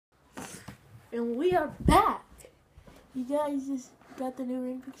And we are back. You guys just got the new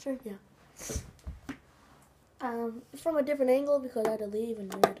ring picture? Yeah. From a different angle because I had to leave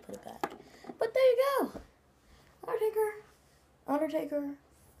and we had to put it back. But there you go. Undertaker,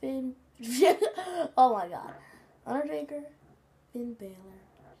 Finn. Oh my god. Undertaker, Finn Balor,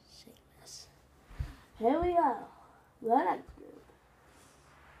 Sheamus. Here we go. The next group.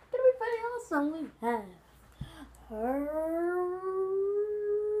 Gonna be pretty awesome. We have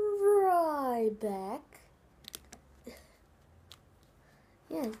Ryback.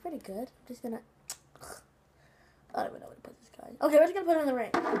 Yeah, he's pretty good. I'm just gonna. I don't even know where to put this guy. Okay, we're just gonna put him in the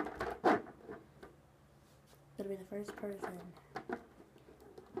ring. Gonna be the first person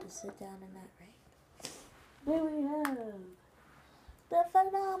to sit down in that ring. Here we have the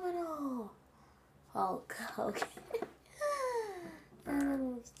phenomenal Hulk Hogan.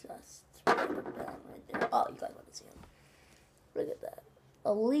 And let's just put him down right there. Oh, you guys want to see him? Look at that.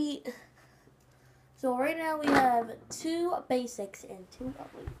 Elite. So right now we have 2 basics and 2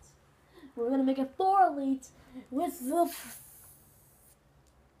 elites. We're gonna make it 4 elites with the.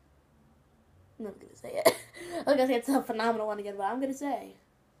 I'm not gonna say it. I was gonna say it's a phenomenal one again, but I'm gonna say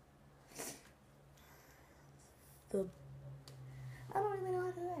the. I don't really know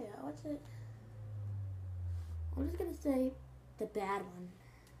how to say it. What's it? I'm just gonna say the bad one.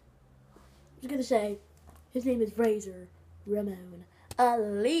 I'm just gonna say his name is Razor Ramon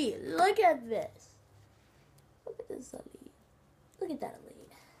Elite. Look at this. Look at this elite. Look at that elite.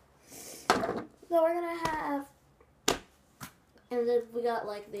 So we're gonna have, and then we got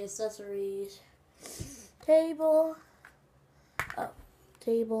like the accessories, table,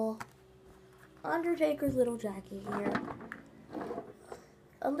 Undertaker's little jacket here,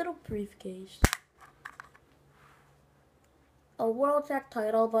 a little briefcase, a World Tag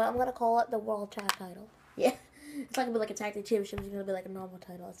title, but I'm gonna call it the World Tag title. Yeah, it's not gonna be like a tag team championship. It's gonna be like a normal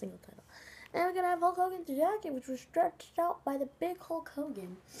title, a single title. And we're gonna have Hulk Hogan's jacket, which was stretched out by the big Hulk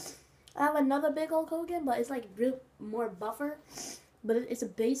Hogan. I have another big Hulk Hogan, but it's like real more buffer. But it's a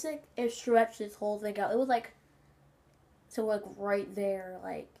basic. It stretched this whole thing out. It was like to like right there,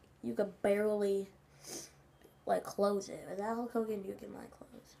 like you could barely like close it. But that Hulk Hogan, you can like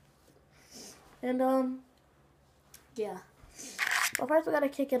close. And yeah. Well, first we gotta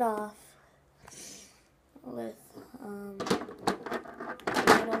kick it off with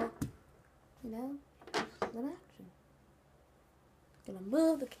you know, some action. Gonna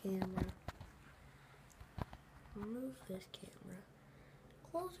move the camera. Move this camera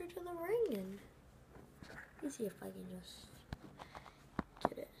closer to the ring, and let me see if I can just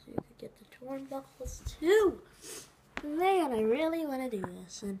get it so you can get the turnbuckles too. Man, I really want to do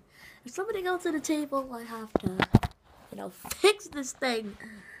this, and if somebody goes to the table, I have to, you know, fix this thing.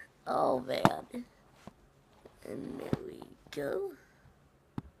 Oh man, and there we go.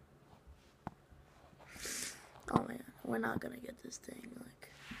 Oh man, we're not gonna get this thing like.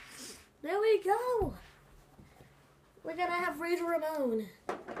 There we go. We're gonna have Razor Ramon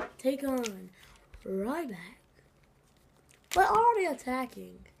take on Ryback. We're already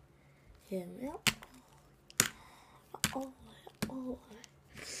attacking him. Yep. Oh.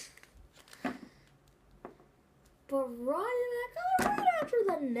 But Ryback, right after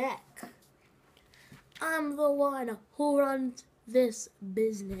the neck. I'm the one who runs this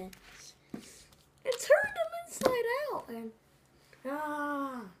business. It turned him inside out, and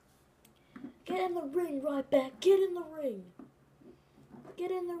get in the ring, Ryback. Get in the ring.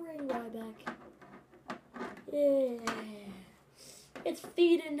 Get in the ring, Ryback. Yeah. It's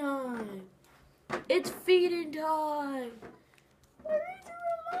feeding time. It's feeding time. Where is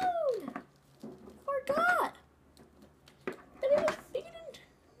Ramon? Forgot. And it was feeding.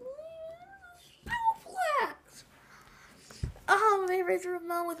 Suplex. Oh, man, Razor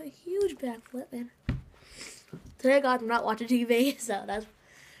Ramon with a huge backflip, man. Today, God, I'm not watching TV, so that's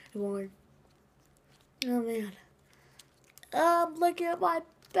boring. Oh, man. Look at my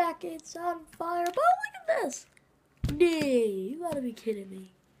back. It's on fire. But look at this. Nee, you gotta be kidding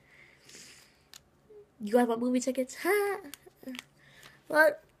me. You guys want movie tickets?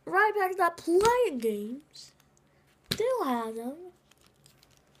 But Ryback's not playing games. Still has them.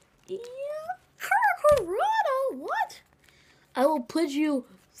 Yeah. Colorado, what? I will put you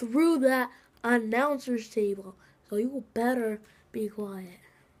through that announcer's table, so you better be quiet.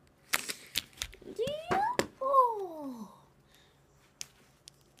 Yeah. Oh.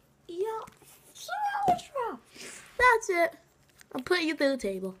 Yeah. That's it. I'm putting you through the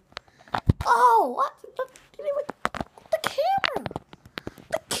table. Oh, what? The camera.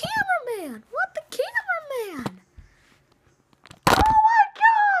 The cameraman. What? The cameraman. Oh my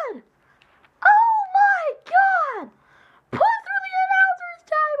God. Oh my God. Put through the announcer's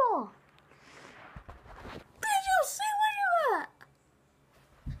table.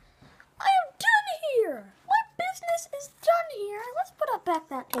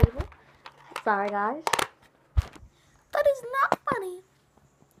 Sorry, guys. That is not funny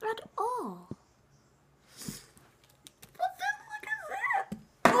at all. What the fuck is that?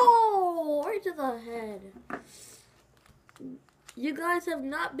 Oh, right to the head. You guys have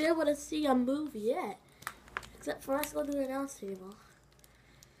not been able to see a move yet. Except for us going to the announce table.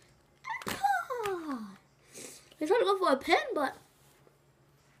 I tried to go for a pin, but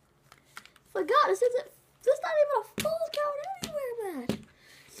forgot this not even a full count anywhere match.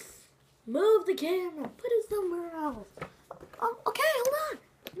 Move the camera. Put it somewhere else. Okay, hold on.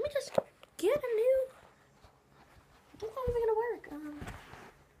 Let me just get a new. That's not even gonna work.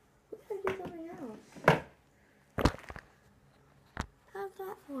 We gotta do something else. How's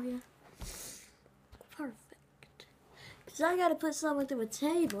that for you? Perfect. Cause I gotta put someone through a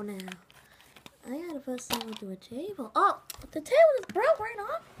table now. I gotta put someone through a table. Oh, the table is broke right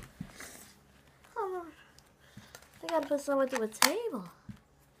now. Oh, I gotta put someone through a table.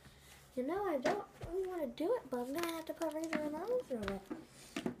 You know, I don't really want to do it, but I'm gonna have to put Razor Remote through it.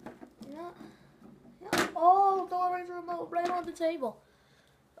 Yeah. Oh, throw a Razor Remote right on the table.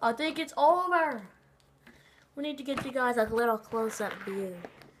 I think it's over. We need to get you guys a little close-up view,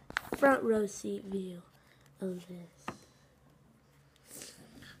 front row seat view of this.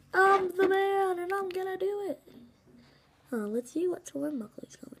 I'm the man, and I'm gonna do it. Let's see what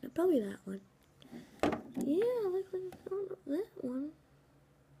Turnbuckle's going. Probably that one. Yeah, looks like that one.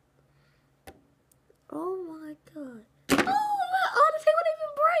 Oh my god. Oh, the table didn't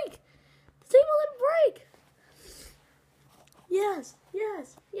even break. The table didn't break. Yes.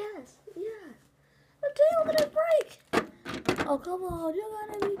 The table didn't break. Oh, come on. You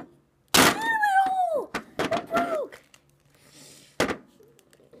gotta be. Oh, it broke.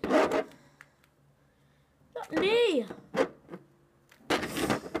 Knee.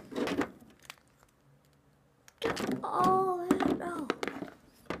 Oh, no.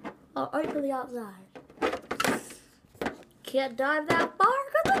 Oh, right to the outside. Can't dive that far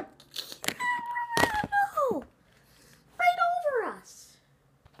because the cameraman, no. Right over us.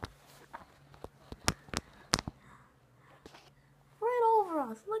 Right over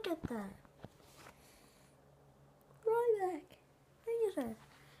us. Look at that. Right back. Thank you, sir.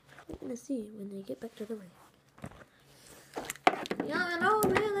 We're going to see when they get back to the ring. Yeah, I know,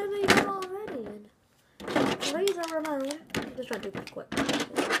 man. They're leaving already. And Razor Ramon. I'm just trying to do this quick.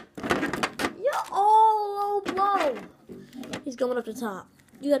 Yeah, oh, low blow. He's going up the top.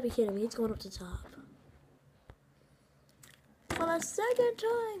 You gotta be kidding me. He's going up the top. For the second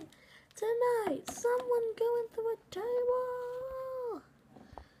time tonight, someone going through a table.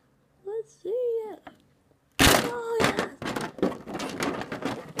 Let's see it. Oh, yes.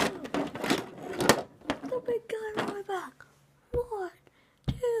 The big guy right back. 1,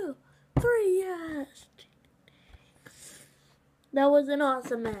 2, 3, yes. That was an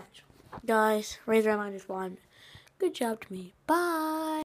awesome match. Guys, Razor Ramon just won. Good job to me. Bye.